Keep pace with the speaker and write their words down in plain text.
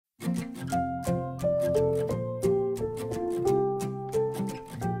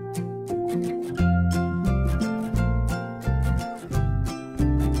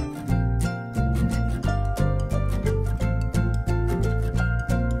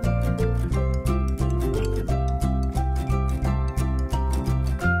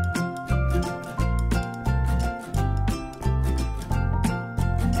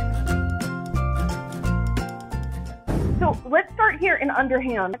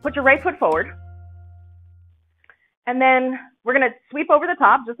underhand. Put your right foot forward. And then we're going to sweep over the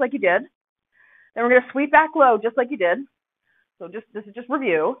top just like you did. Then we're going to sweep back low just like you did. So this is just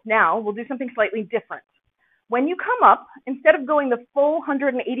review. Now we'll do something slightly different. When you come up, instead of going the full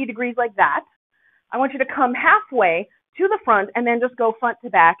 180 degrees like that, I want you to come halfway to the front and then just go front to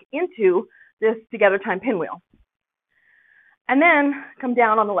back into this together time pinwheel. And then come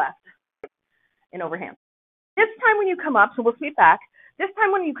down on the left in overhand. This time when you come up, so we'll sweep back. This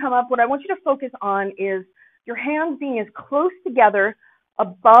time when you come up, what I want you to focus on is your hands being as close together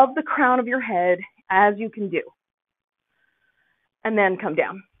above the crown of your head as you can do. And then come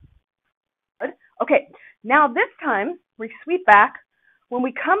down. Good. Okay, now this time we sweep back. When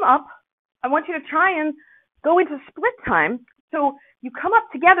we come up, I want you to try and go into split time. So you come up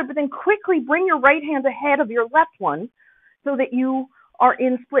together, but then quickly bring your right hand ahead of your left one so that you are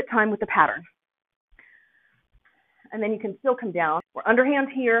in split time with the pattern. And then you can still come down. We're underhand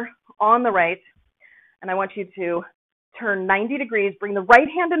here on the right. And I want you to turn 90 degrees, bring the right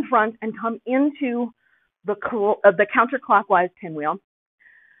hand in front and come into the counterclockwise pinwheel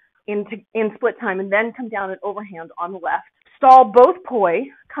in split time, and then come down and overhand on the left. Stall both poi,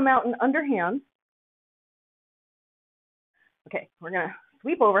 come out in underhand. Okay, we're going to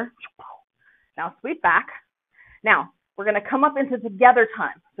sweep over. Now sweep back. Now we're going to come up into together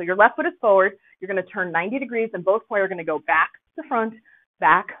time. So your left foot is forward. You're going to turn 90 degrees, and both poi are going to go back to front,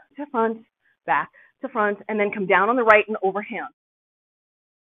 back to front, back to front, and then come down on the right and overhand.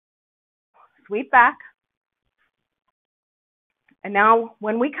 Sweep back. And now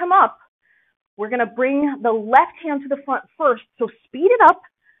when we come up, we're going to bring the left hand to the front first. So speed it up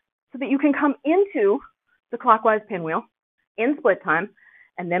so that you can come into the clockwise pinwheel in split time,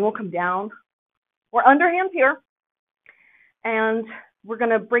 and then we'll come down. We're underhand here, and we're going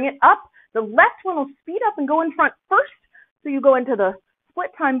to bring it up. The left one will speed up and go in front first, so you go into the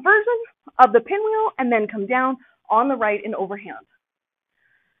split time version of the pinwheel and then come down on the right in overhand.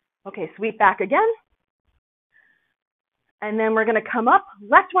 Okay, sweep back again. And then we're going to come up.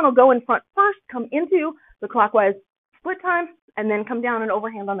 Left one will go in front first, come into the clockwise split time, and then come down and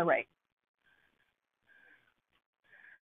overhand on the right.